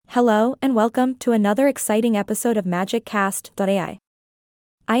Hello and welcome to another exciting episode of MagicCast.ai.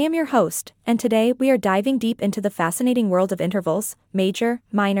 I am your host, and today we are diving deep into the fascinating world of intervals, major,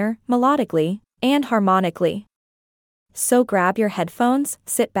 minor, melodically, and harmonically. So grab your headphones,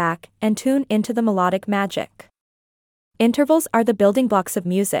 sit back, and tune into the melodic magic. Intervals are the building blocks of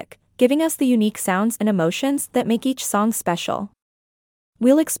music, giving us the unique sounds and emotions that make each song special.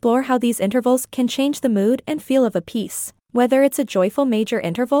 We'll explore how these intervals can change the mood and feel of a piece, whether it's a joyful major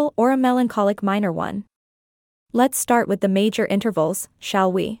interval or a melancholic minor one. Let's start with the major intervals,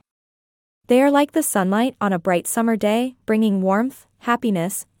 shall we? They are like the sunlight on a bright summer day, bringing warmth,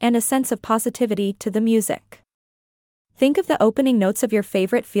 happiness, and a sense of positivity to the music. Think of the opening notes of your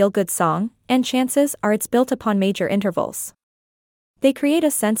favorite feel-good song, and chances are it's built upon major intervals. They create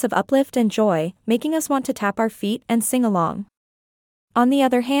a sense of uplift and joy, making us want to tap our feet and sing along. On the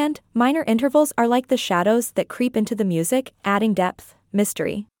other hand, minor intervals are like the shadows that creep into the music, adding depth,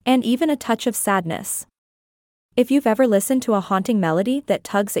 mystery, and even a touch of sadness. If you've ever listened to a haunting melody that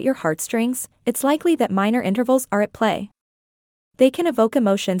tugs at your heartstrings, it's likely that minor intervals are at play. They can evoke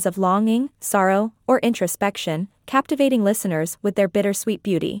emotions of longing, sorrow, or introspection, captivating listeners with their bittersweet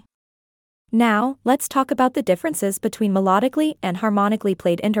beauty. Now, let's talk about the differences between melodically and harmonically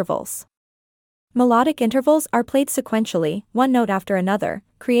played intervals. Melodic intervals are played sequentially, one note after another,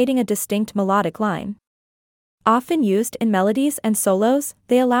 creating a distinct melodic line. Often used in melodies and solos,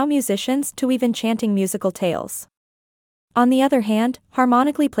 they allow musicians to weave enchanting musical tales. On the other hand,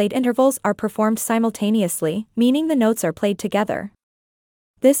 harmonically played intervals are performed simultaneously, meaning the notes are played together.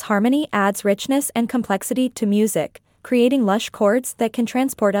 This harmony adds richness and complexity to music, creating lush chords that can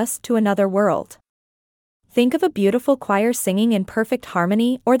transport us to another world. Think of a beautiful choir singing in perfect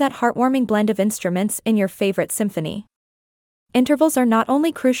harmony or that heartwarming blend of instruments in your favorite symphony. Intervals are not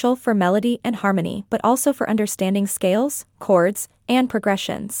only crucial for melody and harmony but also for understanding scales, chords, and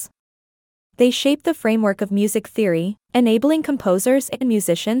progressions. They shape the framework of music theory, enabling composers and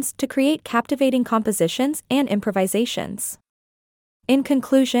musicians to create captivating compositions and improvisations. In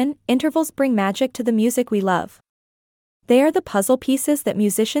conclusion, intervals bring magic to the music we love. They are the puzzle pieces that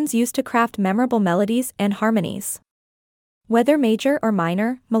musicians use to craft memorable melodies and harmonies. Whether major or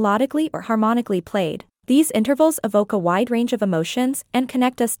minor, melodically or harmonically played, these intervals evoke a wide range of emotions and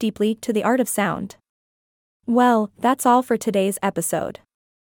connect us deeply to the art of sound. Well, that's all for today's episode.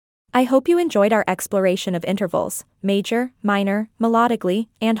 I hope you enjoyed our exploration of intervals, major, minor, melodically,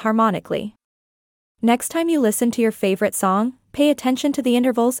 and harmonically. Next time you listen to your favorite song, pay attention to the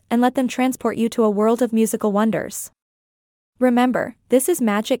intervals and let them transport you to a world of musical wonders. Remember, this is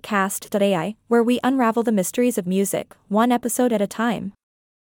MagicCast.ai, where we unravel the mysteries of music, one episode at a time.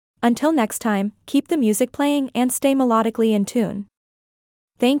 Until next time, keep the music playing and stay melodically in tune.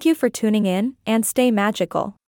 Thank you for tuning in, and stay magical.